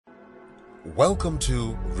Welcome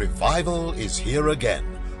to Revival is Here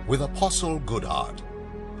Again with Apostle Goodheart.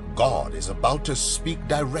 God is about to speak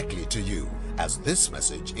directly to you as this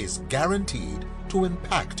message is guaranteed to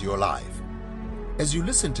impact your life. As you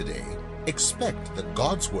listen today, expect that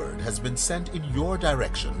God's word has been sent in your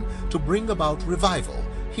direction to bring about revival,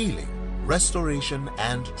 healing, restoration,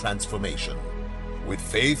 and transformation. With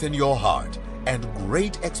faith in your heart and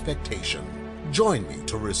great expectation, join me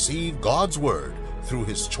to receive God's word through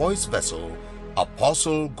his choice vessel,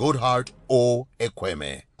 Apostle Goodheart O.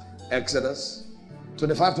 Ekweme. Exodus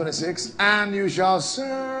 25:26, and you shall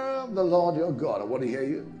serve the Lord your God. I want to hear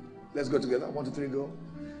you. Let's go together. 1, 2, 3, go.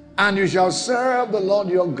 And you shall serve the Lord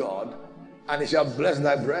your God, and he shall bless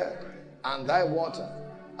thy bread and thy water,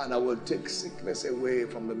 and I will take sickness away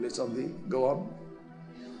from the midst of thee. Go on.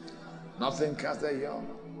 Nothing cast thy young,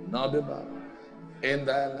 nor be barren in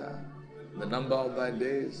thy land. The number of thy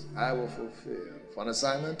days I will fulfill. For an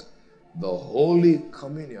assignment, the Holy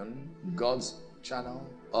Communion, God's channel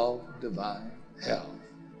of divine health.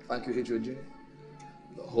 Thank you, H.O.G.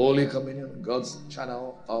 The Holy Communion, God's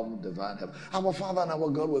channel of divine health. Our Father and our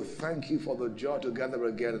God, we thank you for the joy to gather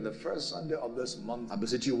again in the first Sunday of this month. I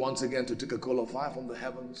beseech you once again to take a coal of fire from the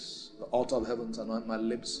heavens, the altar of heavens, anoint my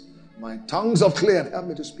lips, my tongues of clay, and help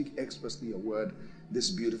me to speak expressly your word this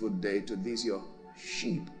beautiful day to these your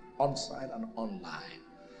sheep, on-site and online.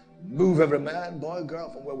 Move every man, boy,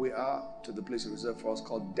 girl from where we are to the place you reserved for us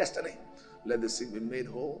called destiny. Let the sick be made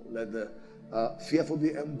whole. Let the fearful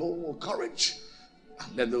be emboldened with courage.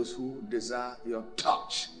 And let those who desire your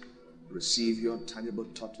touch receive your tangible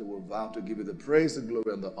touch. They will vow to give you the praise, the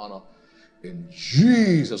glory, and the honor. In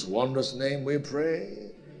Jesus' wondrous name we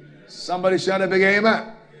pray. Somebody shout a big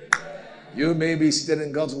amen. You may be seated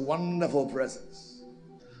in God's wonderful presence.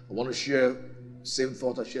 I want to share same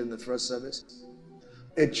thought I shared in the first service.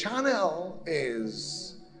 A channel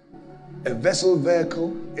is a vessel,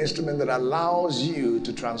 vehicle, instrument that allows you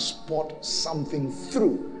to transport something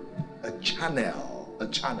through. A channel.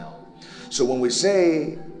 So when we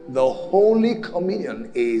say the Holy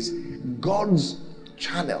Communion is God's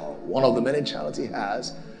channel, one of the many channels he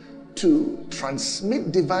has to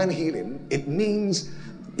transmit divine healing, it means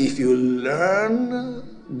if you learn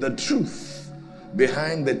the truth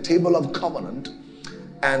behind the table of covenant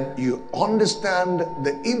and you understand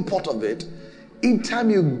the import of it, each time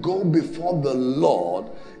you go before the Lord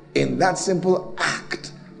in that simple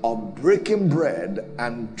act of breaking bread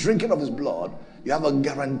and drinking of his blood, you have a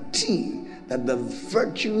guarantee that the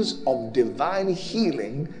virtues of divine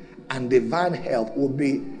healing and divine health will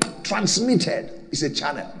be transmitted. It's a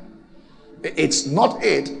channel. It's not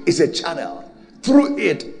it, it's a channel. Through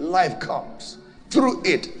it, life comes. Through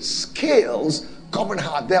it, scales covering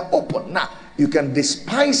heart, they're open. Now, you can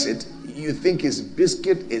despise it. You think it's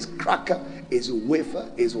biscuit, it's cracker, it's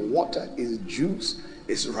wafer, it's water, it's juice,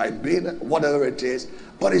 it's ribena, whatever it is.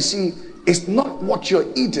 But you see, it's not what you're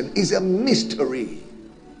eating, it's a mystery.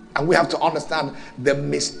 And we have to understand the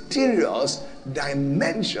mysterious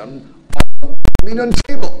dimension of the communion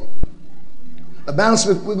table. The man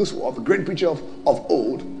Smith Wigglesworth, a great preacher of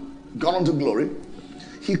old, gone on to glory,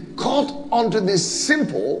 he caught onto this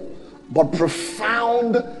simple but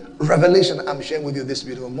profound revelation I'm sharing with you this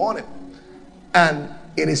beautiful morning. And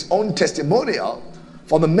in his own testimonial,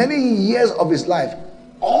 for the many years of his life,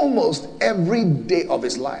 almost every day of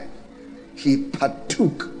his life, he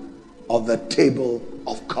partook of the table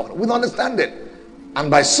of covenant with understanding.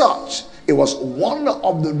 And by such, it was one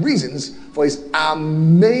of the reasons for his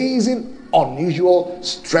amazing, unusual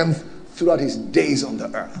strength throughout his days on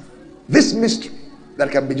the earth. This mystery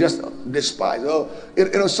that can be just despised.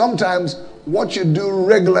 Sometimes what you do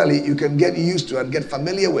regularly, you can get used to and get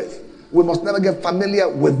familiar with. We must never get familiar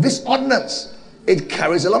with this ordinance. It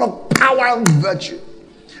carries a lot of power and virtue.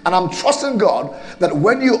 And I'm trusting God that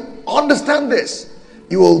when you understand this,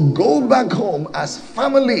 you will go back home as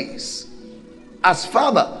families, as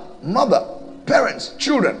father, mother, parents,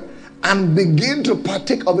 children, and begin to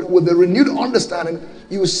partake of it with a renewed understanding.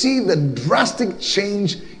 You will see the drastic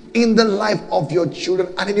change in the life of your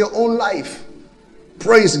children and in your own life.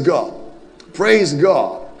 Praise God. Praise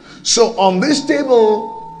God. So on this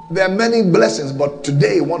table, there are many blessings, but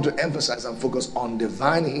today I want to emphasize and focus on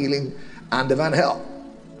divine healing and divine health.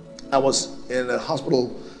 I was in a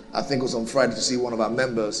hospital, I think it was on Friday, to see one of our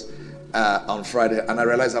members on Friday, and I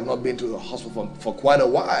realized I've not been to the hospital for quite a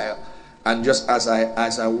while. And just as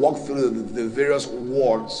I walked through the various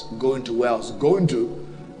wards going to where I was going to,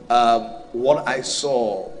 what I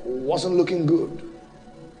saw wasn't looking good.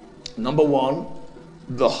 Number one,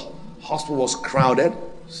 the hospital was crowded.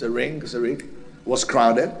 Syringe was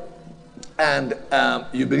crowded. And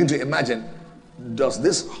you begin to imagine does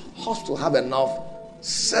this hospital have enough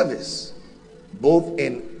service, both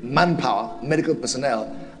in manpower, medical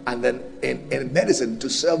personnel, and then in medicine to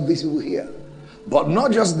serve these people here? But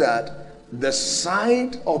not just that, the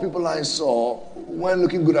sight of people I saw weren't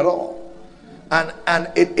looking good at all. And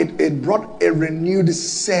it brought a renewed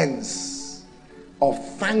sense of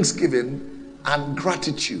thanksgiving and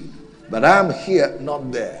gratitude that I'm here,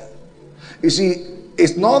 not there. You see,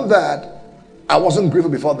 it's not that I wasn't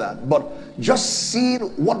grateful before that, but just seeing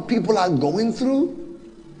what people are going through.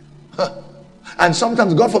 And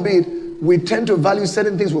sometimes, God forbid, we tend to value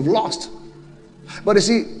certain things we've lost. But you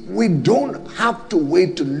see, we don't have to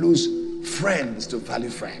wait to lose friends to value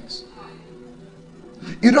friends.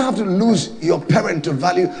 You don't have to lose your parent to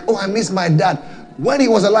value, oh, I miss my dad. When he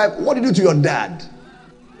was alive, what did you do to your dad?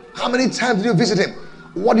 How many times did you visit him?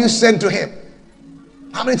 What do you send to him?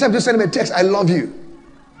 How many times do you send him a text, I love you?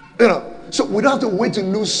 You know, so we don't have to wait to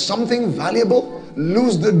lose something valuable,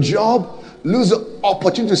 lose the job, lose the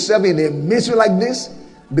opportunity to serve in a ministry like this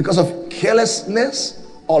because of carelessness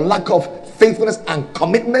or lack of faithfulness and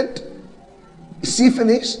commitment. See,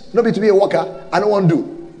 finish, not be to be a worker, I don't want to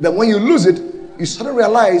do. Then when you lose it, you suddenly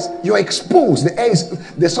realize you're exposed.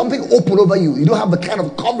 There's something open over you. You don't have the kind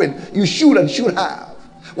of covering you should and should have.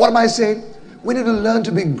 What am I saying? We need to learn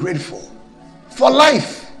to be grateful for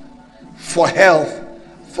life, for health,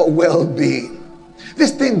 for well-being.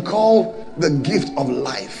 This thing called the gift of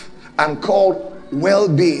life and called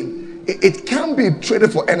well-being, it can't be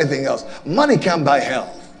traded for anything else. Money can't buy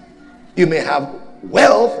health. You may have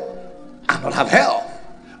wealth and not have health.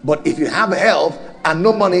 But if you have health and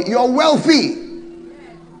no money, you're wealthy.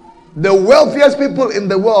 The wealthiest people in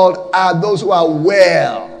the world are those who are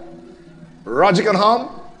well. Roger can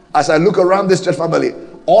hum. As I look around this church family,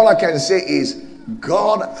 all I can say is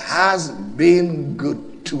God has been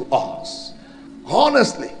good to us.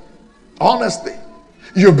 Honestly.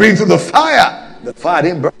 You've been through the fire. The fire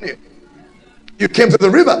didn't burn you. You came to the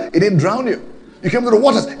river. It didn't drown you. You came to the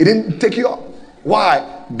waters. It didn't take you up.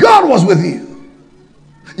 Why? God was with you.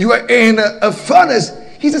 You were in a furnace.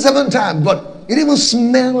 He said 7 times, but it didn't even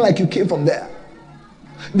smell like you came from there.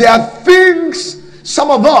 There are things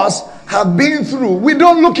some of us have been through. We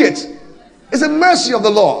don't look it. It's a mercy of the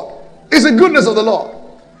Lord. It's the goodness of the Lord.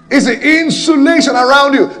 It's the insulation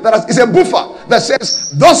around you. It's a buffer that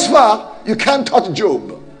says, thus far, you can't touch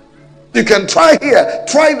Job. You can try here,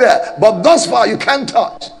 try there, but thus far, you can't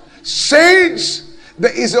touch. Saints,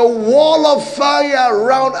 there is a wall of fire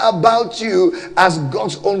round about you as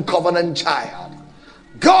God's own covenant child.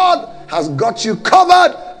 God has got you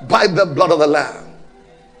covered by the blood of the Lamb.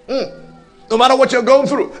 No matter what you're going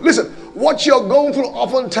through. Listen, what you're going through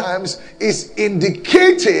oftentimes is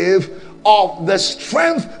indicative of the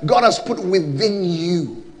strength God has put within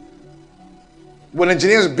you. When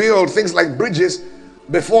engineers build things like bridges,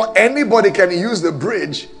 before anybody can use the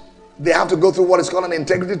bridge, they have to go through what is called an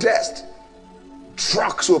integrity test.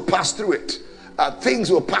 Trucks will pass through it.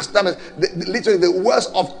 Things will pass down. Literally, the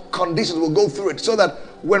worst of conditions will go through it so that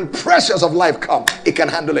when pressures of life come, it can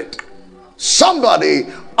handle it. Somebody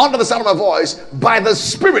under the sound of my voice, by the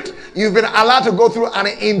Spirit, you've been allowed to go through an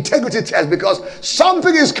integrity test because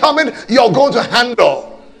something is coming you're going to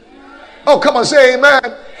handle. Oh, come on, say amen.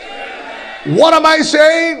 What am I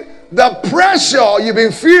saying? The pressure you've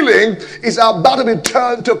been feeling is about to be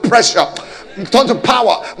turned to pressure, turned to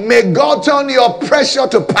power. May God turn your pressure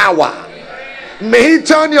to power. May He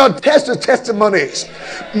turn your tests to testimonies.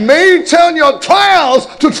 May He turn your trials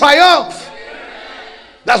to triumph.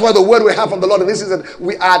 That's why the word we have from the Lord in this is that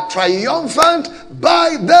we are triumphant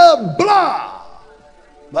by the blood.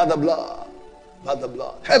 By the blood. By the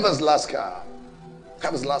blood. Heaven's last card.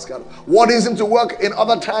 Heaven's last card. What is Him to work in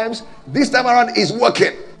other times? This time around is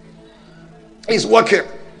working. It's working.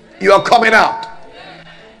 You are coming out.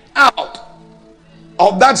 Out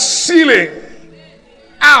of that ceiling.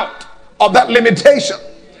 Out of that limitation.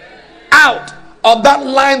 Out of that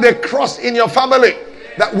line they crossed in your family.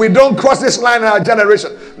 That we don't cross this line in our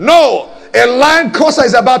generation. No, a line crosser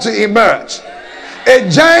is about to emerge. A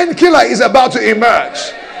giant killer is about to emerge.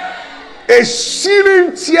 A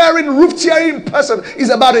ceiling tearing, roof tearing person is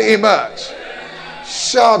about to emerge.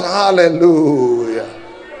 Shout hallelujah.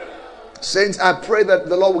 Saints, I pray that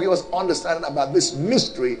the Lord will give us understanding about this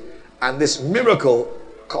mystery and this miracle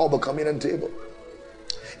called the communion table.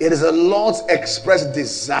 It is the Lord's expressed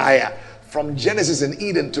desire from Genesis and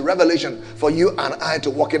Eden to Revelation for you and I to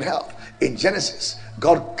walk in health. In Genesis,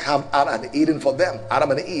 God carved out an Eden for them,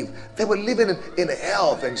 Adam and Eve. They were living in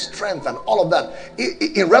health and strength and all of that.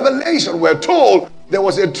 In Revelation, we're told there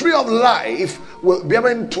was a tree of life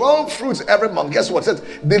bearing 12 fruits every month. Guess what? It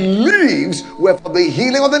says the leaves were for the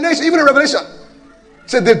healing of the nation. Even in Revelation,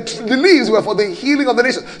 So the leaves were for the healing of the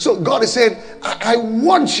nation. So God is saying, I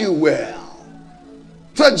want you well.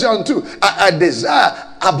 3 John 2, I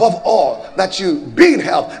desire above all that you be in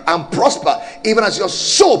health and prosper, even as your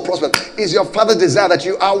soul prospers. Is your Father's desire that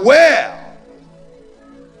you are well,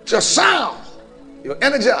 you're sound, you're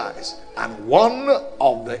energized. And one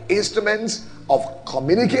of the instruments of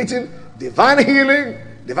communicating divine healing,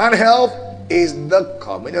 divine health, is the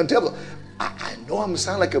communion table. I know I'm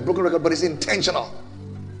sounding like a broken record, but it's intentional.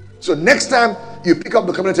 So next time you pick up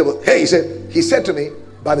the communion table, hey, he said to me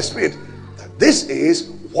by the Spirit that this is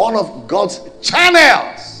one of God's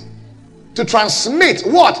channels to transmit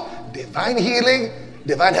what? Divine healing,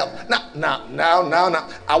 divine health. Now,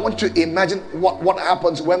 I want you to imagine what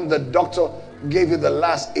happens when the doctor gave you the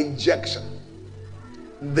last injection.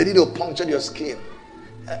 The needle punctured your skin.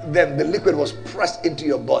 Then the liquid was pressed into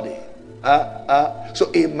your body.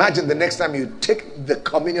 So imagine the next time you take the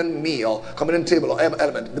communion meal, communion table or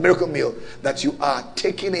element, the miracle meal, that you are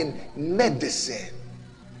taking in medicine.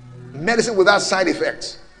 Medicine without side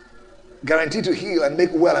effects. Guaranteed to heal and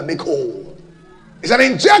make well and make whole. It's an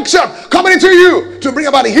injection coming into you to bring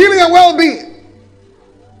about healing and well-being.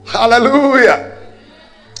 Hallelujah.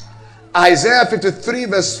 Isaiah 53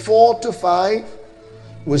 verse 4 to 5.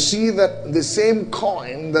 We see that the same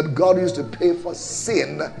coin that God used to pay for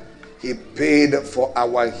sin, he paid for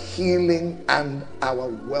our healing and our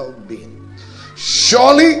well-being.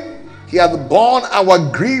 Surely he hath borne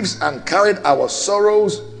our griefs and carried our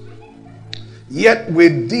sorrows, yet we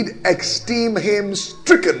did esteem him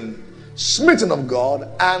stricken, smitten of God,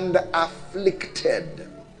 and afflicted.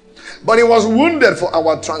 But he was wounded for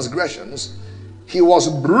our transgressions, he was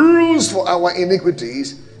bruised for our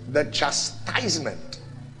iniquities. The chastisement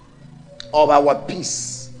of our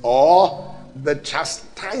peace, or the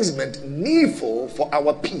chastisement needful for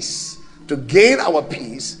our peace, to gain our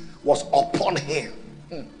peace, was upon him.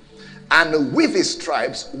 And with his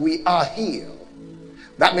stripes we are healed.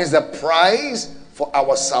 That means the price for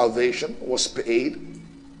our salvation was paid,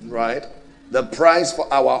 right? The price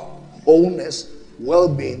for our wholeness,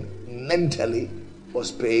 well-being, mentally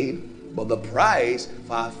was paid. But the price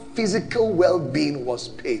for our physical well-being was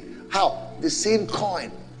paid. How? The same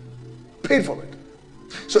coin paid for it.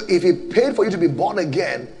 So if he paid for you to be born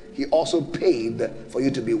again, he also paid for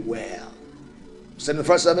you to be well. Said in the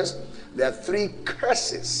first service, there are 3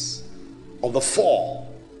 curses of the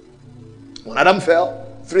fall. When Adam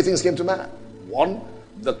fell, 3 things came to man. 1,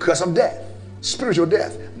 the curse of death, spiritual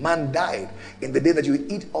death. Man died in the day that you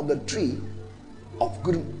eat of the tree of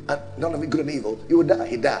good and not of good and evil. You will die.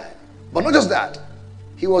 He died. But not just that,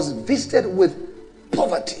 he was visited with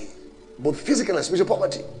poverty, both physical and spiritual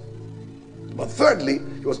poverty. But thirdly,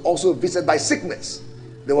 he was also visited by sickness.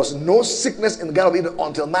 There was no sickness in the Garden of Eden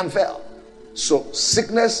until man fell. So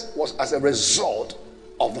sickness was as a result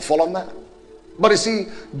of the fall of man. But you see,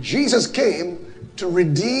 Jesus came to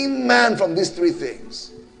redeem man from these 3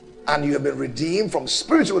 things. And you have been redeemed from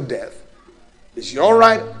spiritual death. It's your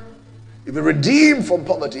right. You've been redeemed from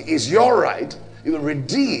poverty. It's your right. You've been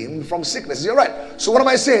redeemed from sickness. It's your right. So what am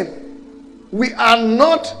I saying? We are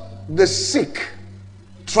not the sick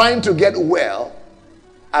trying to get well,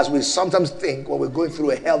 as we sometimes think when we're going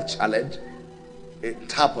through a health challenge.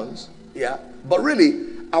 It happens, yeah. But really,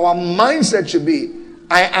 our mindset should be,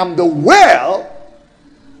 I am the well,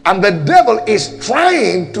 and the devil is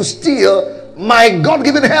trying to steal my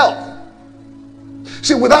God-given health.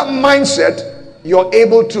 See, with that mindset, you're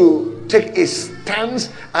able to take a stance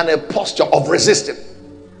and a posture of resisting.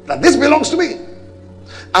 That this belongs to me.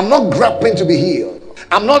 I'm not grappling to be healed.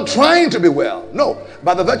 I'm not trying to be well. No,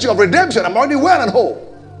 by the virtue of redemption, I'm already well and whole.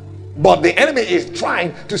 But the enemy is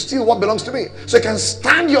trying to steal what belongs to me. So you can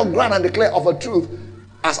stand your ground and declare of a truth.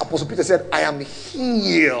 As Apostle Peter said, I am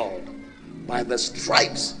healed by the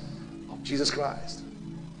stripes of Jesus Christ.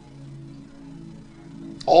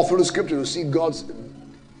 All through the scripture, you see God's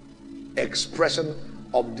expression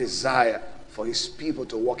of desire for his people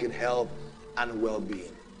to walk in health and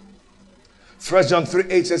well-being. 1 John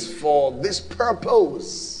 3:8 says, for this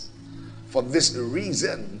purpose, for this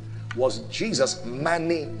reason, was Jesus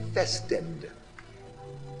manifested,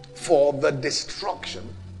 for the destruction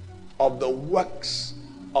of the works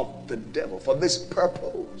of the devil. For this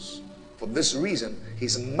purpose, for this reason,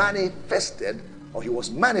 he's manifested, or he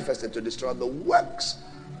was manifested to destroy the works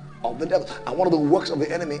of the devil. And one of the works of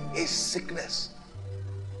the enemy is sickness.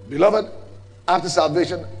 Beloved, after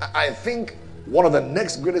salvation, I think one of the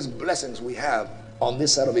next greatest blessings we have on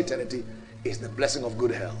this side of eternity is the blessing of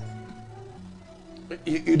good health.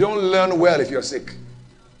 You don't learn well if you're sick.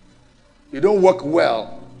 You don't work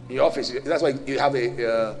well in your office. That's why you have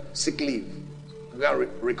a sick leave. You gotta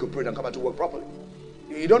recuperate and come back to work properly.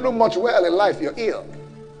 You don't do much well in life, you're ill.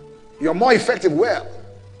 You're more effective well.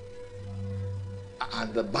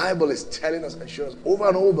 And the Bible is telling us and showing us over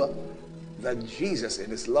and over that Jesus, in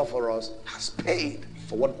his love for us, has paid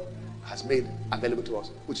for what has made available to us,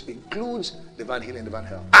 which includes divine healing, divine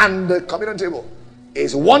health. And the communion table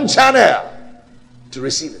is one channel to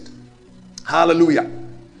receive it. Hallelujah.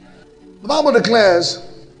 The Bible declares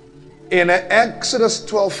in Exodus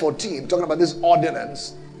 12:14, talking about this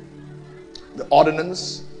ordinance, the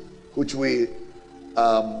ordinance which we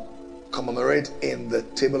commemorate in the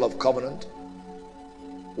table of covenant,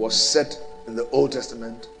 was set in the Old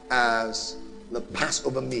Testament as the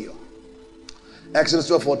Passover meal. Exodus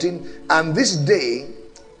 12:14, and this day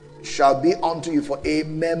shall be unto you for a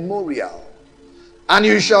memorial, and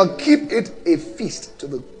you shall keep it a feast to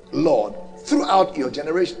the Lord throughout your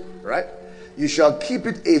generation. Right? You shall keep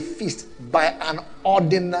it a feast by an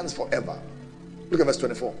ordinance forever. Look at verse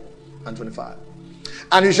 24 and 25.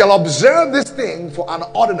 And you shall observe this thing for an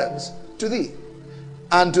ordinance to thee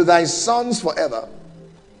and to thy sons forever.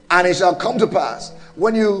 And it shall come to pass,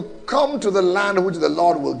 when you come to the land which the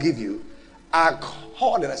Lord will give you,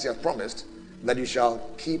 according as he has promised, that you shall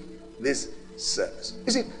keep this service.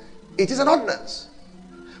 You see, it is an ordinance.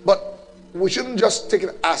 But we shouldn't just take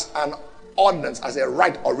it as an ordinance, as a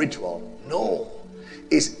rite or ritual. No.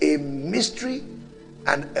 It's a mystery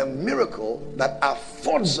and a miracle that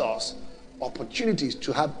affords us opportunities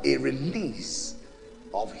to have a release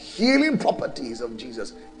of healing properties of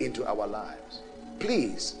Jesus into our lives.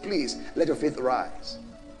 Please, please, let your faith rise.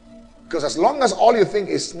 Because as long as all you think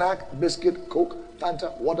is snack, biscuit, Coke,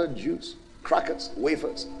 Fanta, water, juice, crackers,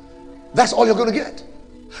 wafers, that's all you're going to get.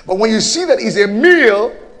 But when you see that it's a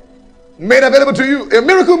meal made available to you, a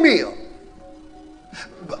miracle meal.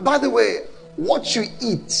 By the way, what you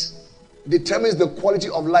eat determines the quality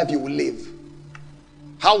of life you will live.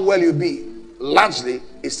 How well you be, largely,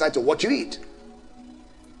 is tied to what you eat.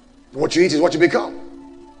 What you eat is what you become.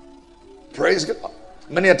 Praise God.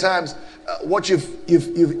 Many a times, what you've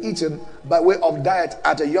eaten by way of diet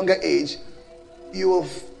at a younger age, you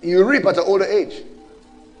reap at an older age.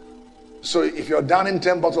 So if you're downing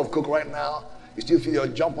 10 bottles of Coke right now, you still feel you're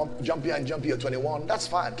jumpy, you're 21, that's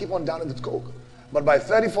fine. Keep on downing the Coke. But by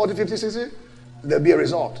 30, 40, 50, 60, there'll be a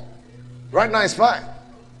result. Right now it's fine,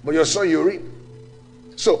 but you're so you reap.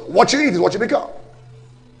 So what you eat is what you become.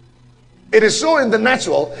 It is so in the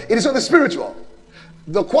natural, it is so in the spiritual.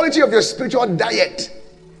 The quality of your spiritual diet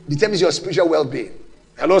determines your spiritual well-being.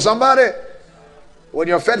 Hello, somebody? When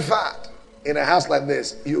you're fed fat in a house like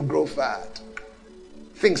this, you grow fat.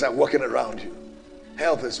 Things are working around you.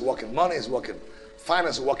 Health is working, money is working,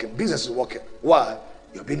 finance is working, business is working. Why?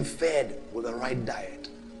 You're being fed with the right diet.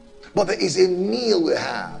 But there is a meal we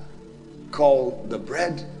have called the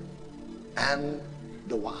bread and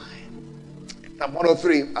the wine. Psalm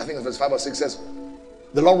 103, I think verse 5 or 6 says,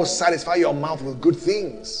 the Lord will satisfy your mouth with good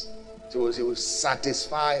things. So he will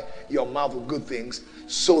satisfy your mouth with good things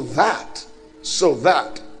so that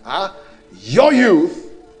your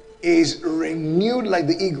youth is renewed like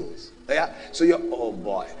the eagles. Yeah? So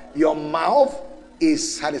your mouth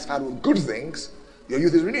is satisfied with good things. Your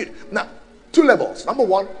youth is renewed. Now, two levels. Number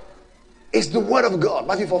one is the word of God.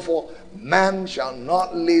 Matthew 4:4, man shall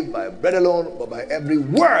not live by bread alone, but by every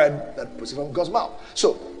word that proceeds from God's mouth.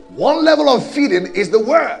 So, one level of feeding is the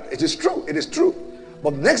word. It is true. It is true.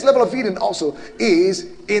 But the next level of feeding also is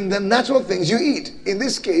in the natural things you eat. In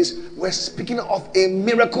this case, we're speaking of a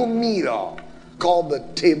miracle meal called the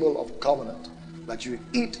table of covenant, that you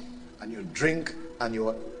eat and you drink and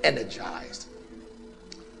you're energized.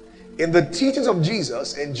 In the teachings of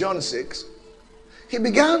Jesus in John 6, he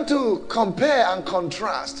began to compare and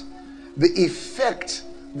contrast the effect,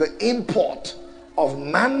 the import of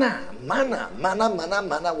manna,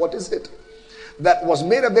 what is it? That was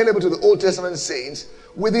made available to the Old Testament saints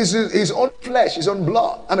with his own flesh, his own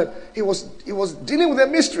blood. I mean, he was dealing with a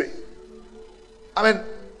mystery. I mean,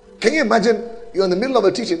 can you imagine you're in the middle of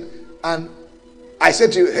a teaching and I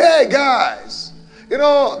said to you, hey guys,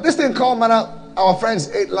 this thing called manna, our friends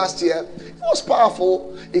ate last year. It was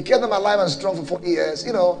powerful. It kept them alive and strong for 40 years,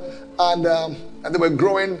 and they were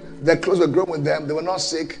growing. Their clothes were growing with them. They were not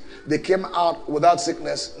sick. They came out without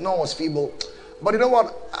sickness. No one was feeble. But you know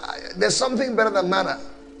what? There's something better than manna.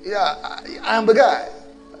 Yeah, I am the guy.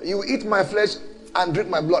 You eat my flesh and drink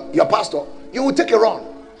my blood. Your pastor, you will take a run.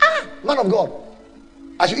 Man of God.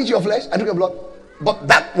 I should eat your flesh and drink your blood. But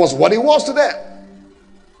that was what it was to them.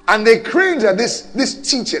 And they cringed at this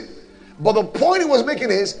teaching. But the point he was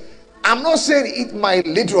making is, I'm not saying eat my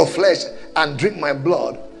literal flesh and drink my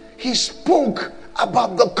blood. He spoke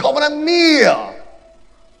about the covenant meal.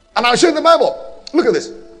 And I'll show you the Bible. Look at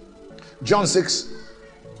this. John 6,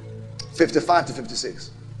 55 to 56.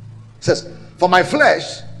 It says, for my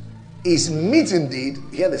flesh is meat indeed.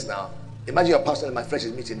 Hear this now. Imagine your pastor, and my flesh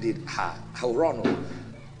is meat indeed. How wrong.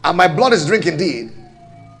 And my blood is drink indeed.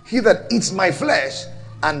 He that eats my flesh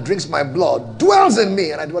and drinks my blood dwells in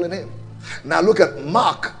me, and I dwell in him. Now look at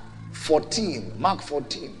Mark 14. Mark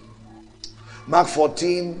 14. Mark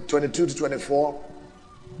 14, 22 to 24.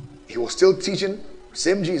 He was still teaching,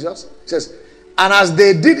 same Jesus. It says, and as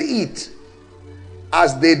they did eat,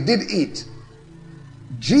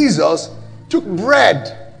 Jesus took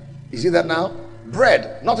bread. You see that now?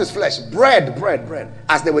 Bread, not his flesh. Bread.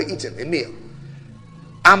 As they were eating a meal.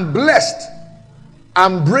 And blessed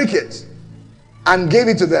and break it and gave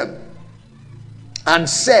it to them. And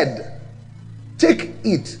said, take,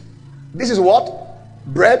 eat. This is what?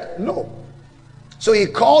 Bread? No. So he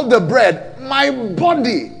called the bread my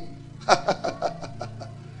body.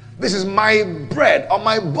 This is my bread or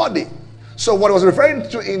my body. So what I was referring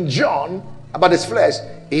to in John about his flesh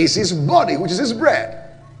is his body, which is his bread.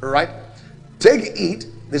 Right? Take, eat.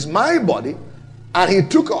 This is my body. And he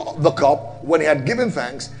took the cup when he had given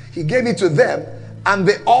thanks. He gave it to them, and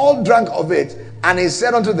they all drank of it. And he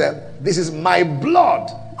said unto them, this is my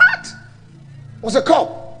blood. What? What's a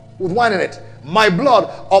cup with wine in it? My blood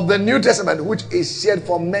of the New Testament, which is shed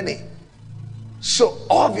for many. So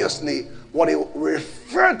obviously, what he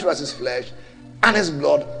referred to as his flesh and his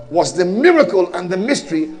blood was the miracle and the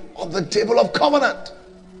mystery of the table of covenant.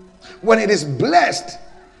 When it is blessed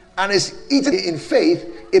and is eaten in faith,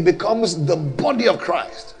 it becomes the body of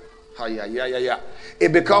Christ.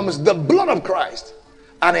 It becomes the blood of Christ,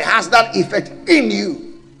 and it has that effect in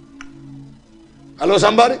you. Hello,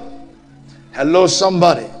 somebody? Hello,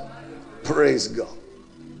 somebody. Praise God.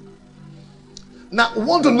 Now, we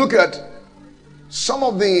want to look at some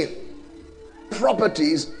of the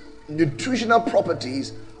properties, nutritional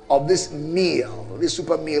properties of this meal, this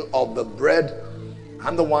super meal of the bread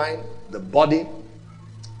and the wine, the body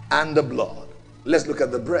and the blood. Let's look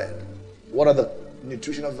at the bread. What are the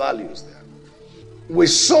nutritional values there? We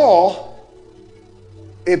saw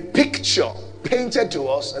a picture painted to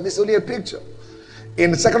us, and this is only a picture,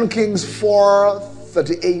 in 2 Kings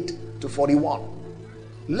 4:38 to 41.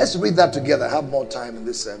 Let's read that together. I have more time in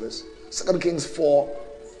this service. 2 Kings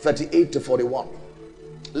 4:38 to 41.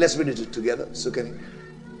 Let's read it together so you can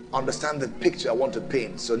understand the picture I want to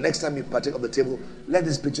paint. So next time you partake of the table, let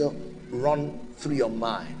this picture run through your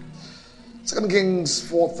mind. 2 Kings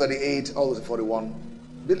 4:38 all the way to 41.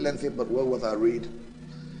 A bit lengthy, but well worth a read.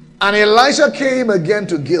 And Elisha came again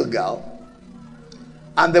to Gilgal,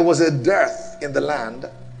 and there was a dearth in the land,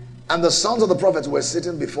 and the sons of the prophets were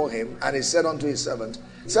sitting before him. And he said unto his servant,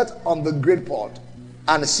 set on the great pot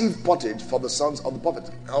and sieve pottage for the sons of the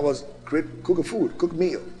prophet. I was cook a food, cook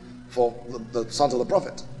meal for the sons of the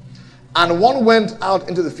prophet. And one went out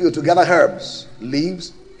into the field to gather herbs,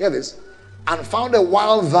 leaves, hear this, and found a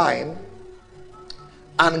wild vine,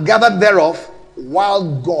 and gathered thereof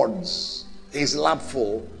wild gourds, his lap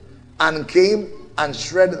full, and came and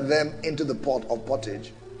shred them into the pot of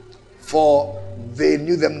pottage, for they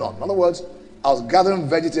knew them not. In other words, I was gathering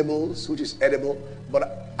vegetables, which is edible,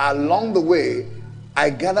 but along the way, I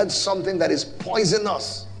gathered something that is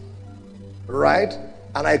poisonous, right?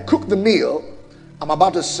 And I cooked the meal. I'm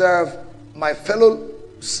about to serve my fellow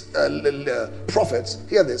prophets.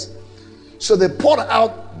 Hear this. So they poured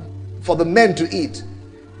out for the men to eat.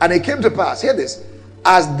 And it came to pass, hear this,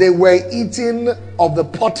 as they were eating of the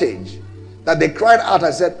pottage, that they cried out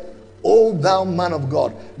and said, O thou man of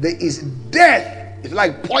God, there is death, it's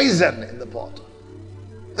like poison in the pot.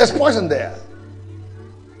 There's poison there.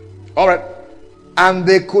 All right. And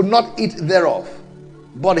they could not eat thereof.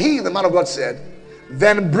 But he, the man of God, said,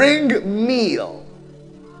 then bring meal.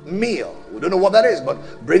 Meal. We don't know what that is,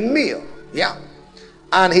 but bring meal. Yeah.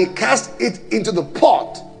 And he cast it into the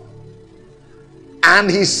pot.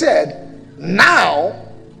 And he said, now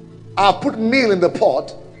I'll put meal in the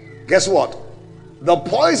pot. Guess what? The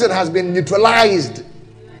poison has been neutralized.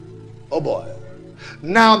 Oh boy.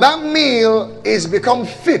 Now that meal is become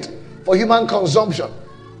fit for human consumption.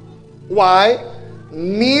 Why?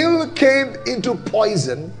 Meal came into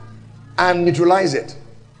poison and neutralized it.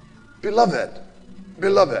 Beloved,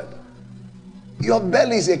 your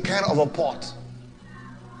belly is a kind of a pot.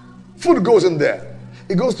 Food goes in there.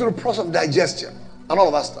 It goes through the process of digestion and all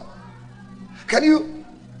of that stuff. Can you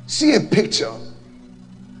see a picture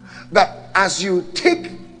that as you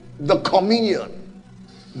take the communion,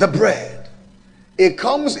 the bread, it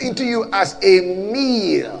comes into you as a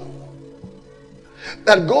meal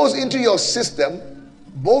that goes into your system,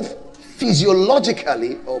 both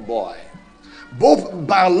physiologically, oh boy, both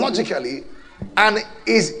biologically, and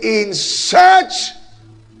is in search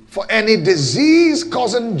for any disease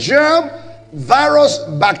causing germ, virus,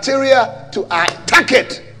 bacteria to attack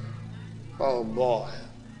it. Oh boy.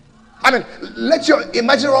 I mean, let your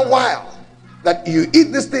imagine run wild that you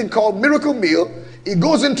eat this thing called miracle meal. It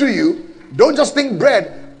goes into you. Don't just think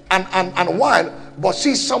bread and wine, but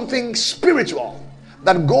see something spiritual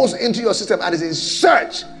that goes into your system and is in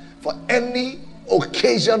search for any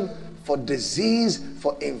occasion for disease,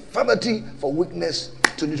 for infirmity, for weakness,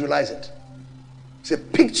 to neutralize it. It's a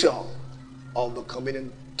picture of the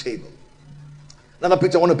communion table. Another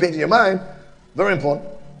picture I want to paint in your mind, very important.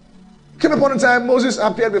 Came upon a time Moses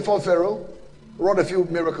appeared before Pharaoh, wrought a few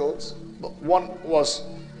miracles. But one was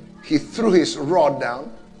he threw his rod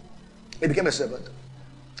down, it became a serpent.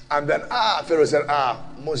 And then Pharaoh said,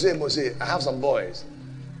 Moses, I have some boys,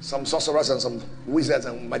 some sorcerers and some wizards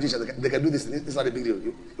and magicians. They can do this. It's not a big deal.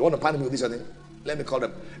 You want to punish me with this thing? Let me call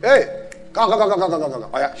them. Hey, come. Oh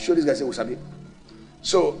yeah, show these guys say Usabi.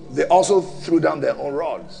 So they also threw down their own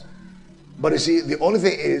rods. But you see, the only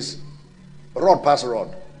thing is, rod pass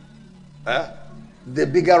rod. The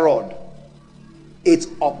bigger rod ate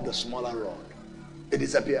up the smaller rod. It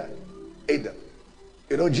disappeared. Ate them.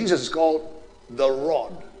 You know, Jesus is called the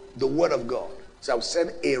rod, the word of God. So I'll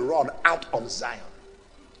send a rod out of Zion.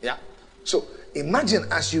 Yeah. So imagine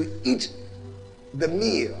as you eat the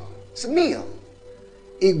meal. It's a meal.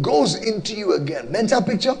 It goes into you again. Mental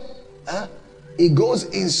picture. It goes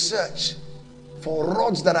in search for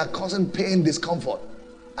rods that are causing pain, discomfort,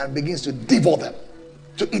 and begins to devour them,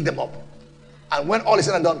 to eat them up. And when all is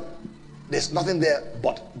said and done, there's nothing there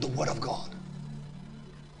but the word of God.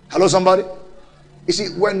 Hello, somebody? You see,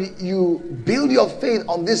 when you build your faith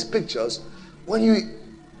on these pictures, when you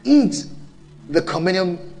eat the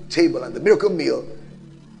communion table and the miracle meal,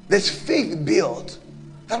 there's faith built.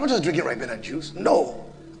 I'm not just drinking ripe and juice. No.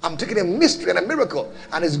 I'm taking a mystery and a miracle,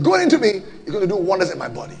 and it's going into me. It's going to do wonders in my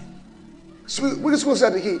body. So Wiggins School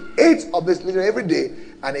said he ate of this literally every day,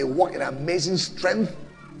 and he walked in amazing strength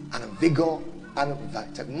and vigor and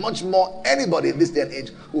vitality. Much more anybody in this day and age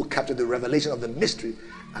who captured the revelation of the mystery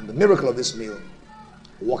and the miracle of this meal,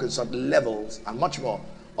 walk in certain levels and much more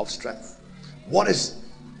of strength. What is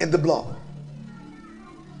in the blood?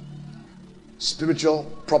 Spiritual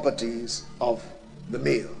properties of the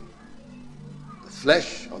meal.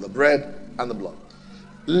 Flesh of the bread and the blood.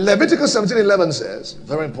 Leviticus 17:11 says,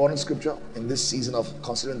 very important scripture in this season of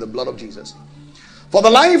considering the blood of Jesus. For the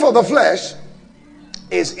life of the flesh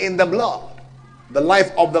is in the blood. The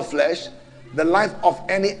life of the flesh, the life of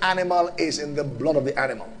any animal is in the blood of the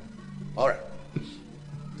animal. All right.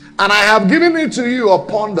 And I have given it to you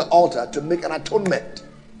upon the altar to make an atonement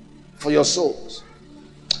for your souls.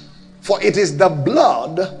 For it is the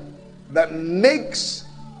blood that makes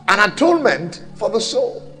an atonement for the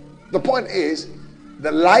soul. The point is,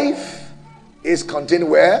 the life is contained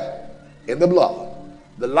where? In the blood.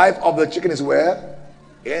 The life of the chicken is where?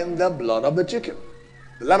 In the blood of the chicken.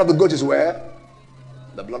 The life of the goat is where?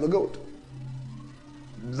 The blood of the goat.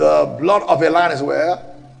 The blood of a lion is where?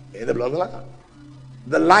 In the blood of the lion.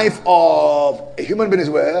 The life of a human being is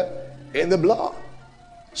where? In the blood.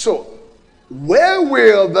 So, where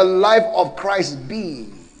will the life of Christ be?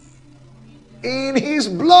 In his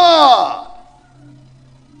blood.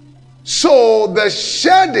 So the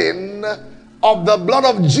shedding of the blood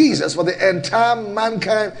of Jesus for the entire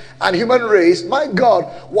mankind and human race, my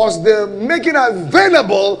God, was the making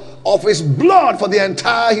available of his blood for the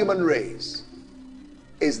entire human race.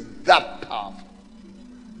 Is that powerful?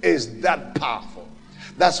 Is that powerful?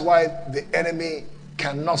 That's why the enemy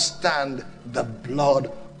cannot stand the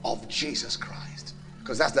blood of Jesus Christ,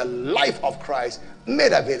 because that's the life of Christ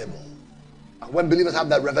made available. And when believers have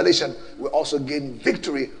that revelation, we also gain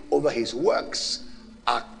victory over his works.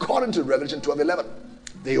 According to Revelation 12:11,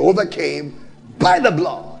 they overcame by the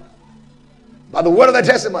blood, by the word of their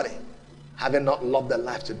testimony, having not loved their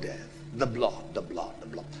life to death. The blood, the blood, the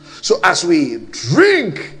blood. So as we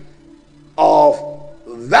drink of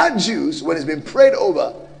that juice, when it's been prayed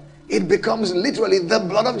over, it becomes literally the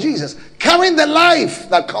blood of Jesus, carrying the life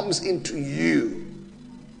that comes into you.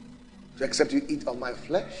 So except you eat of my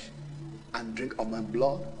flesh and drink of my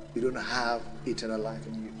blood, you don't have eternal life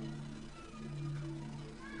in you.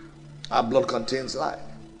 Our blood contains life.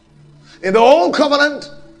 In the old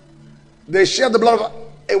covenant, they shared the blood of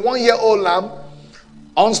a 1-year-old lamb,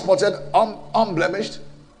 unspotted, unblemished,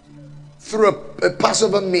 through a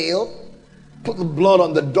Passover meal, put the blood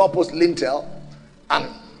on the doorpost lintel, and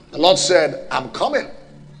the Lord said, I'm coming.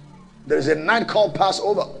 There is a night called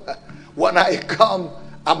Passover. When I come,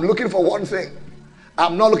 I'm looking for one thing.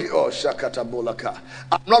 I'm not looking,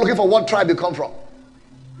 I'm not looking for what tribe you come from.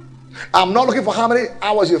 I'm not looking for how many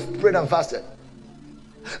hours you've prayed and fasted.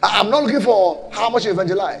 I'm not looking for how much you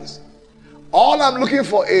evangelize. All I'm looking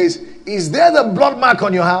for is there the blood mark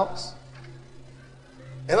on your house?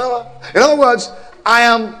 In other words, I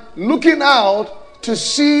am looking out to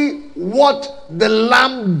see what the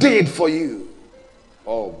Lamb did for you.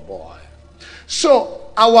 Oh boy.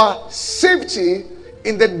 So our safety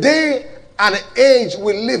in the day and age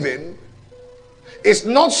we live in is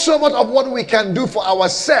not so much of what we can do for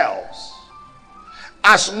ourselves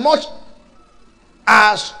as much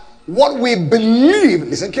as what we believe.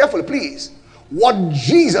 Listen carefully, please. What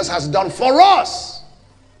Jesus has done for us.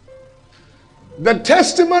 The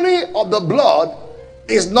testimony of the blood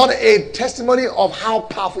is not a testimony of how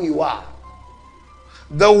powerful you are.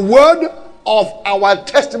 The word of our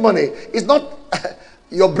testimony is not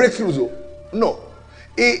your breakthroughs. No.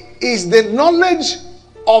 It is the knowledge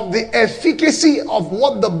of the efficacy of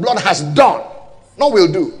what the blood has done, not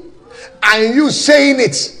will do, and you saying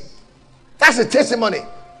it. That's a testimony.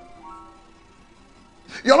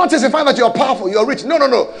 You're not testifying that you're powerful, you're rich. No.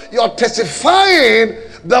 You're testifying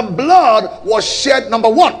the blood was shed. Number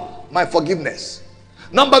one, my forgiveness.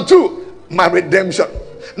 Number two, my redemption.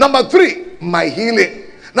 Number three, my healing.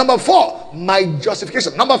 Number four, my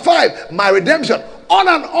justification. Number five, my redemption. On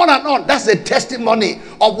and on and on. That's the testimony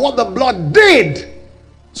of what the blood did.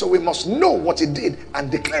 So we must know what it did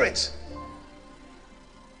and declare it.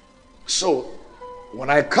 So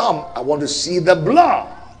when I come, I want to see the blood.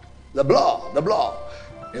 The blood. The blood.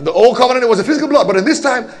 In the old covenant, it was a physical blood, but in this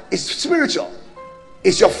time, it's spiritual.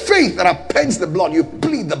 It's your faith that appends the blood. You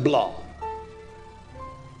plead the blood.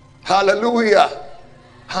 Hallelujah.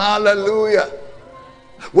 Hallelujah.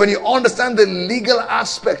 When you understand the legal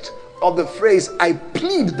aspect of the phrase, I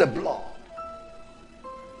plead the blood,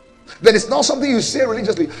 then it's not something you say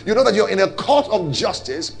religiously. You know that you're in a court of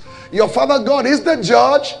justice. Your Father God is the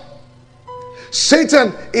judge.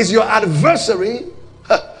 Satan is your adversary.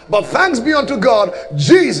 But thanks be unto God,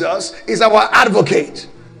 Jesus is our advocate.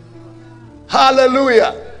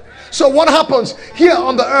 Hallelujah. So what happens here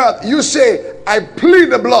on the earth? You say, I plead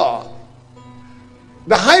the blood.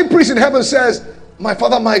 The high priest in heaven says, my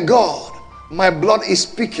Father, my God, my blood is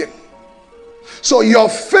speaking. So your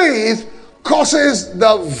faith causes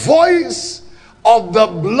the voice of the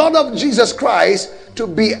blood of Jesus Christ to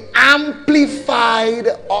be amplified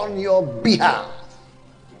on your behalf.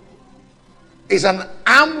 It's an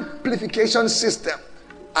amplification system.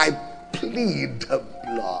 I plead the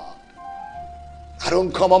blood. I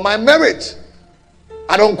don't come on my merit.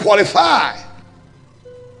 I don't qualify.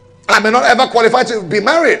 I may not ever qualify to be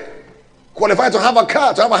married, qualify to have a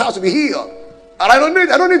car, to have a house, to be healed. And I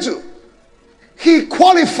don't need to. He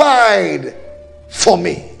qualified for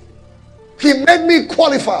me. He made me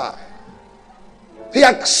qualify. He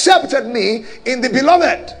accepted me in the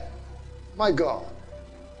beloved. My God.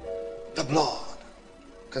 The blood.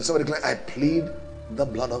 Can somebody declare, I plead the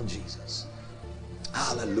blood of Jesus.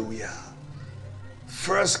 Hallelujah.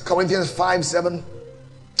 1 Corinthians 5:7.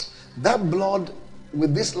 That blood,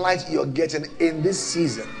 with this light you're getting in this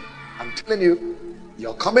season, I'm telling you,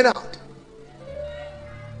 you're coming out.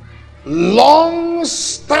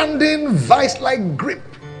 Long-standing vice-like grip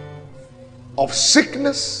of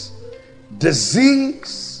sickness,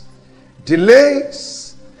 disease,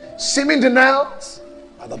 delays, seeming denials,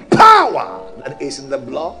 by the power that is in the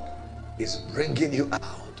blood is bringing you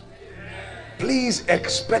out. Please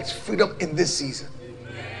expect freedom in this season.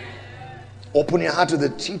 Open your heart to the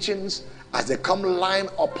teachings as they come line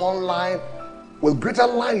upon line. With greater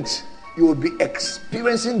light, you will be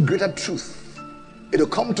experiencing greater truth. It will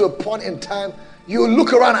come to a point in time you will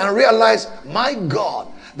look around and realize, my God,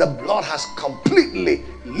 the blood has completely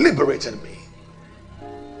liberated me.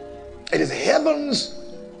 It is heaven's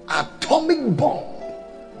atomic bomb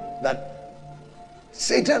that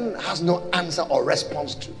Satan has no answer or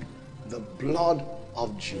response to. The blood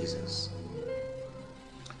of Jesus.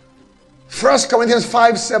 1 Corinthians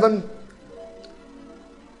 5:7.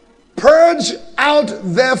 Purge out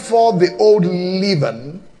therefore the old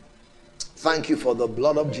leaven. Thank you for the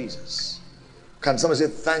blood of Jesus. Can someone say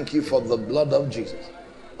thank you for the blood of Jesus?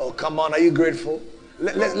 Oh, come on, are you grateful?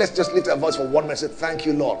 Let's just lift our voice for 1 minute and say thank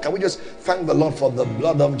you, Lord. Can we just thank the Lord for the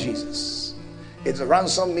blood of Jesus? It's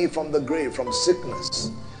ransomed me from the grave, from sickness,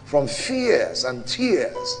 from fears and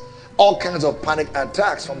tears, all kinds of panic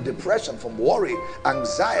attacks, from depression, from worry,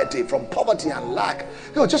 anxiety, from poverty and lack.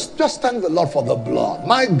 You know, just thank the Lord for the blood.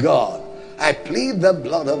 My God, I plead the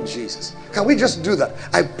blood of Jesus. Can we just do that?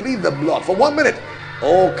 I plead the blood for 1 minute.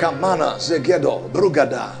 Oh, Kamana, Zegedo,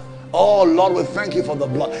 Brugada. Oh, Lord, we thank you for the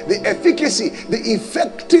blood. The efficacy, the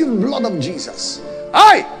effective blood of Jesus.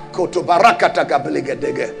 Aye.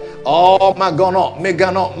 Oh, Magono,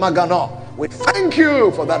 Megano, Magano. We thank you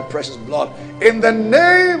for that precious blood in the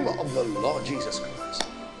name of the Lord Jesus Christ.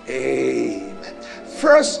 Amen.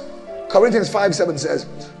 1 Corinthians 5:7 says,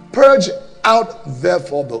 purge out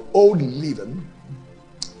therefore the old leaven.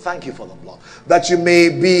 Thank you for the blood, that you may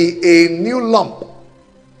be a new lump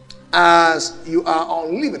as you are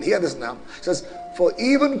unleavened. Hear this now. It says, for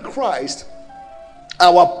even Christ,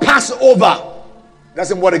 our Passover. That's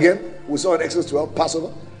in what again? We saw in Exodus 12,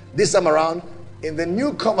 Passover. This time around, in the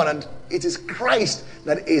new covenant, it is Christ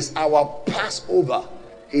that is our Passover.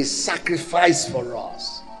 His sacrifice for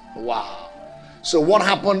us. Wow. So what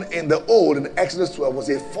happened in the old, in Exodus 12, was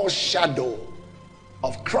a foreshadow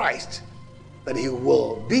of Christ, that he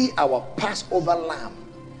will be our Passover lamb,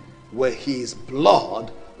 where his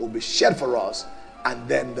blood will be shed for us, and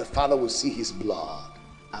then the Father will see his blood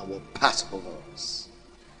and will pass over us.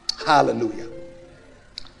 Hallelujah.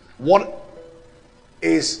 What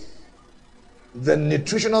is the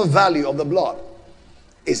nutritional value of the blood?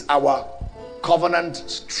 Is our covenant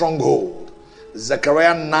stronghold.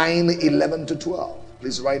 Zechariah 9:11-12.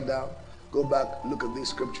 Please write down, go back, look at these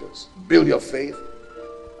scriptures, build your faith.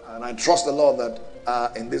 And I trust the Lord that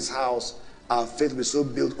in this house our faith will be so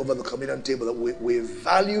built over the communion table that we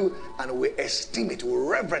value and we esteem it, we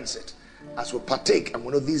reverence it as we partake, and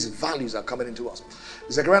we know these values are coming into us.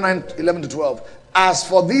 Zechariah 9:11-12. As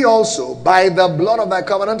for thee also, by the blood of thy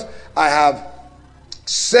covenant, I have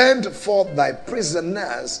sent forth thy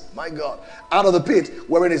prisoners, my God, out of the pit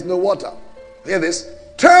wherein is no water. Hear this.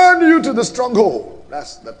 Turn you to the stronghold.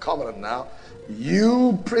 That's the covenant now.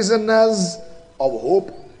 You prisoners of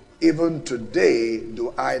hope, even today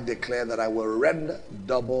do I declare that I will render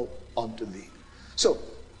double unto thee. So,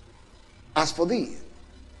 as for thee,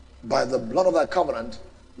 by the blood of thy covenant,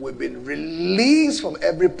 we've been released from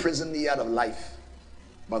every prison yard of life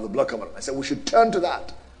by the blood covenant. I said we should turn to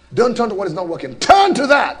that. Don't turn to what is not working. Turn to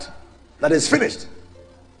that. That is finished.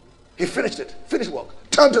 He finished it. Finished work.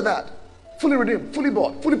 Turn to that. Fully redeemed, fully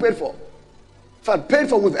bought, fully paid for. In fact, paid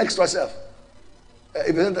for with extra self.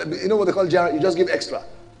 If you know what they call Jared, you just give extra.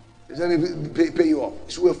 Pay you off.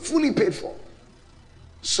 So we're fully paid for.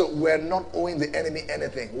 So we're not owing the enemy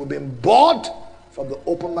anything. We've been bought from the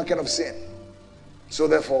open market of sin. So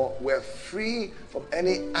therefore, we're free from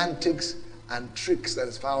any antics and tricks that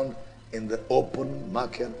is found in the open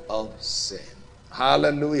market of sin.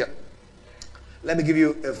 Hallelujah. Let me give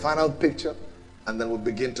you a final picture, and then we'll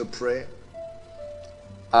begin to pray.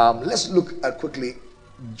 Let's look at quickly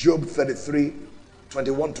Job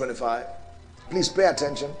 33:21-25. Please pay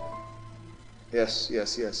attention. Yes.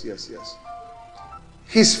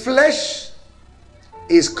 His flesh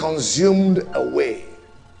is consumed away,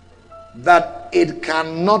 that it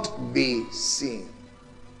cannot be seen,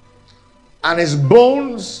 and his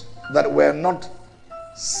bones that were not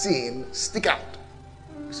seen stick out.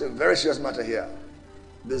 It's a very serious matter here.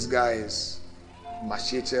 This guy is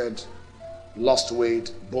emaciated, lost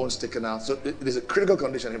weight, bones sticking out. So there's a critical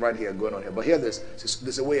condition right here going on here. But hear this,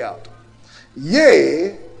 there's a way out.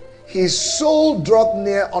 Yea, his soul draweth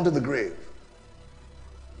near unto the grave,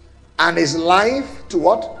 and his life to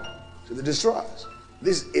what? To the destroyers.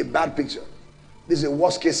 This is a bad picture. This is a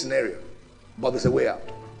worst case scenario. But there's a way out.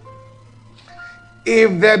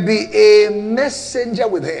 If there be a messenger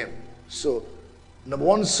with him. So number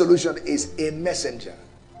one solution is a messenger.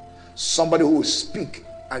 Somebody who will speak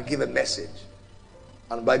and give a message.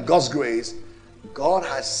 And by God's grace, God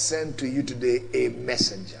has sent to you today a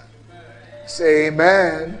messenger. Say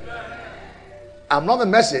amen. I'm not the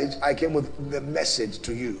message. I came with the message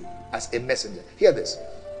to you as a messenger. Hear this.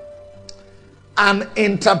 An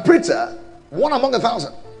interpreter, one among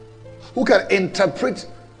 1,000, who can interpret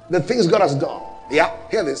the things God has done. Yeah,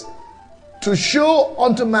 hear this. To show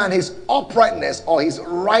unto man his uprightness or his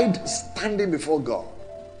right standing before God.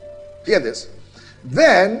 Hear this.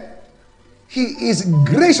 Then he is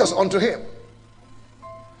gracious unto him.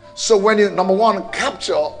 So when you, number one,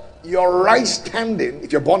 capture your right standing,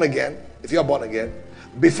 if you're born again,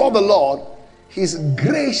 before the Lord, his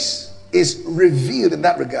grace is revealed in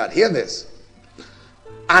that regard. Hear this.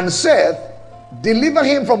 And saith, deliver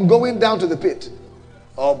him from going down to the pit.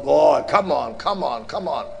 Oh boy, come on.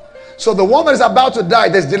 So the one that is about to die,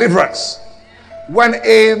 there's deliverance. When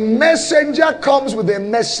a messenger comes with a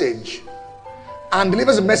message and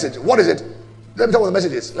delivers a message, what is it? Let me tell you what the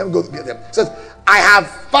message is. Let me go get them. It says, I have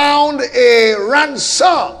found a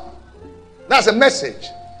ransom. That's a message.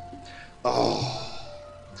 Oh,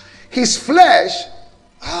 his flesh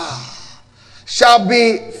shall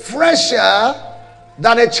be fresher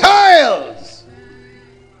than a child's.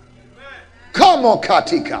 Come on,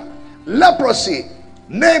 Katika. Leprosy,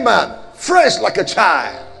 Naaman, fresh like a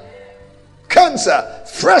child. Cancer,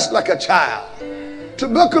 fresh like a child.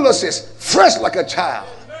 Tuberculosis, fresh like a child.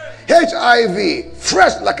 HIV,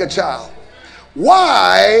 fresh like a child.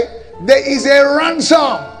 Why? There is a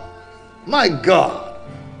ransom. My God.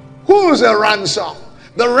 Who's a ransom?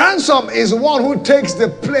 The ransom is one who takes the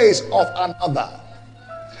place of another.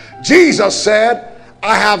 Jesus said,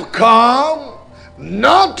 I have come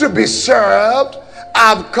not to be served.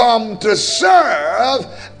 I've come to serve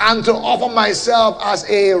and to offer myself as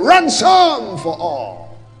a ransom for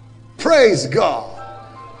all. Praise God.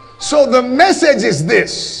 So the message is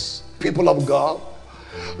this, people of God.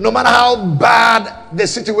 No matter how bad the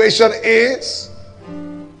situation is,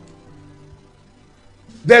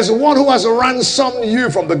 there's one who has ransomed you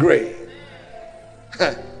from the grave.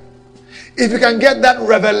 If you can get that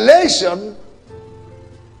revelation,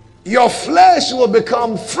 your flesh will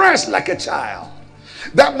become fresh like a child.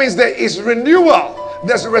 That means there is renewal,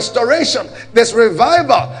 there's restoration, there's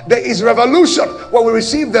revival, there is revolution. When we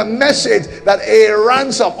receive the message that a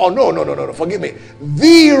ransom, no, forgive me,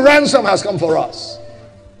 the ransom has come for us.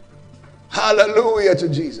 Hallelujah to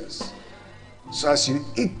Jesus. So as you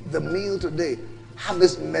eat the meal today, have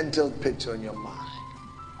this mental picture in your mind.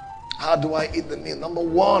 How do I eat the meal? Number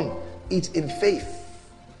one, eat in faith.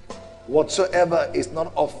 Whatsoever is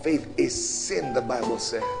not of faith is sin, the Bible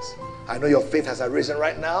says. I know your faith has arisen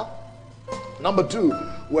right now. Number two,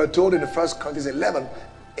 we're told in 1 Corinthians 11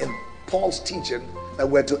 in Paul's teaching that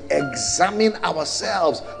we're to examine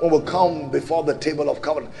ourselves when we come before the table of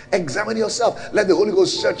covenant. Examine yourself. Let the Holy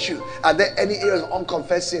Ghost search you. Are there any areas of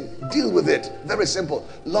unconfessed sin? Deal with it. Very simple.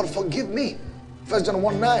 Lord, forgive me. 1 John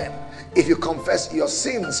 1:9. If you confess your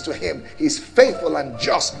sins to him, he's faithful and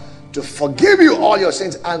just to forgive you all your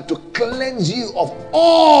sins and to cleanse you of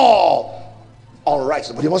all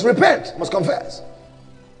unrighteousness. But you must repent, you must confess.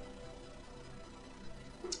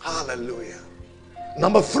 Hallelujah.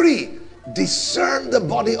 Number three, discern the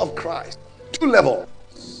body of Christ. Two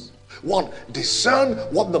levels. One, discern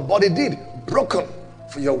what the body did, broken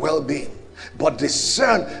for your well-being. But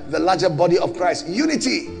discern the larger body of Christ.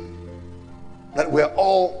 Unity. That we're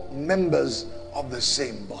all members of the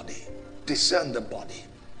same body. Discern the body.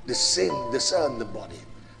 Discern the body.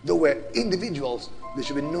 Though we're individuals, there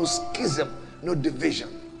should be no schism, no division.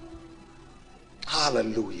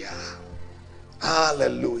 Hallelujah.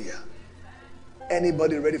 Hallelujah.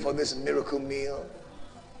 Anybody ready for this miracle meal?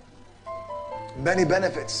 Many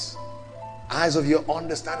benefits. Eyes of your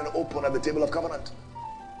understanding open at the table of covenant.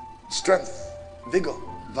 Strength, vigor,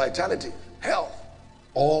 vitality, health.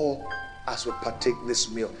 All as we partake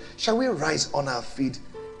this meal. Shall we rise on our feet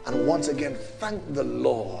and once again thank the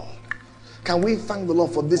Lord? Can we thank the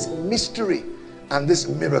Lord for this mystery and this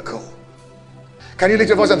miracle? Can you lift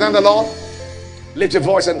your voice and thank the Lord? Lift your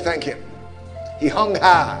voice and thank him. He hung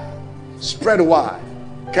high, spread wide.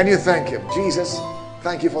 Can you thank him? Jesus,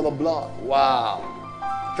 thank you for the blood. Wow.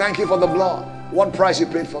 Thank you for the blood. What price you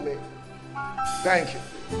paid for me. Thank you.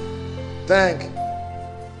 Thank you.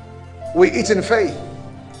 We eat in faith.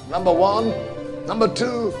 Number one. Number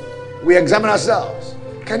two, we examine ourselves.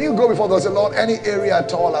 Can you go before the Lord and say, Lord, any area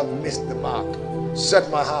at all I've missed the mark, set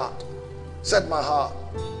my heart. Set my heart.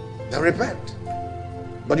 Then repent.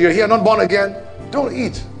 But you're here not born again, don't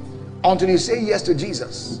eat until you say yes to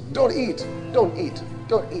Jesus. Don't eat. Don't eat.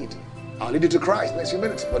 Don't eat. I'll lead you to Christ next few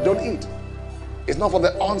minutes, but don't eat. It's not for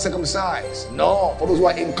the uncircumcised. No, for those who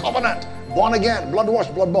are in covenant, born again, blood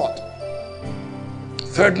washed, blood bought.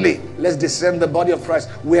 Thirdly, let's discern the body of Christ.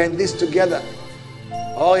 We're in this together.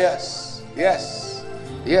 Oh yes, yes,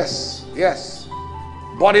 yes, yes.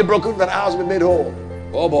 Body broken, that ours will be made whole.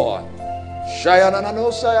 Oh boy.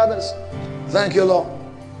 Thank you, Lord.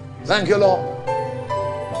 Thank you, Lord.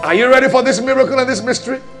 Are you ready for this miracle and this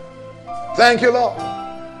mystery? Thank you, Lord.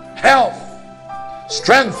 Health,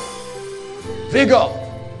 strength, vigor,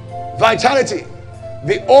 vitality,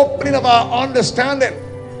 the opening of our understanding,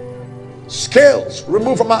 scales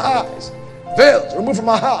removed from our eyes, veils removed from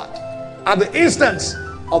our heart, at the instance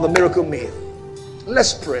of the miracle meal.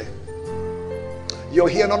 Let's pray. You're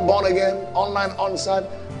here not born again, online, on-site.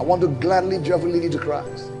 I want to gladly, joyfully lead you to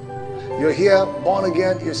Christ. You're here, born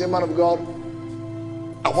again, you say, man of God,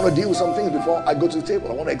 I want to deal with some things before I go to the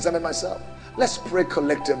table. I want to examine myself. Let's pray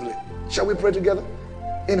collectively. Shall we pray together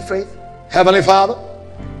in faith? Heavenly Father,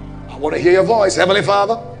 I want to hear your voice. Heavenly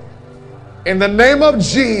Father, in the name of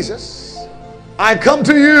Jesus, I come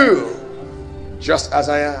to you just as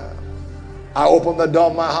I am. I open the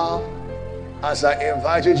door of my heart as I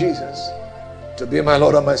invite you, Jesus, to be my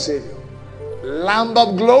Lord and my Savior. Lamb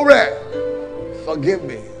of glory, forgive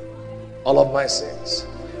me all of my sins.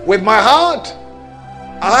 With my heart,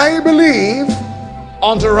 I believe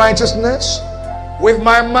unto righteousness. With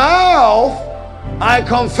my mouth, I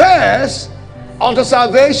confess unto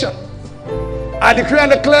salvation. I decree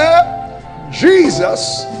and declare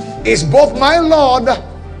Jesus is both my Lord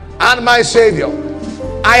and my Savior.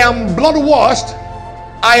 I am blood washed,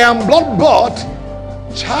 I am blood bought,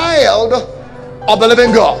 child of the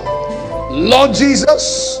living God. Lord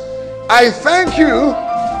Jesus, I thank you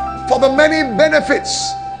for the many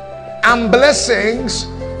benefits and blessings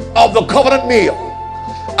of the covenant meal.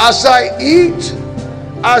 As I eat,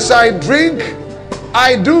 as I drink,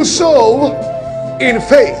 I do so in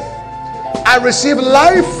faith. I receive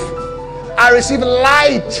life, I receive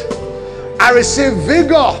light, I receive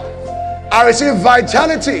vigor, I receive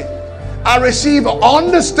vitality, I receive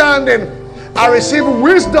understanding, I receive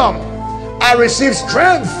wisdom, I receive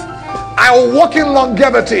strength, I walk in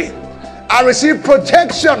longevity, I receive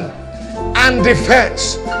protection and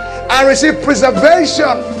defense, I receive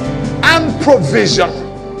preservation and provision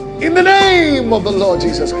in the name of the Lord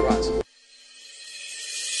Jesus Christ.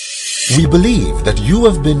 We believe that you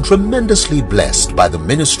have been tremendously blessed by the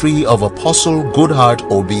ministry of Apostle Goodheart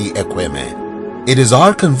Obi Ekweme. It is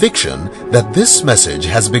our conviction that this message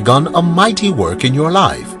has begun a mighty work in your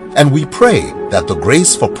life, and we pray that the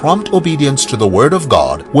grace for prompt obedience to the Word of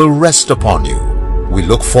God will rest upon you. We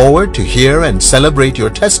look forward to hear and celebrate your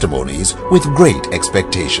testimonies with great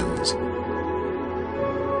expectations.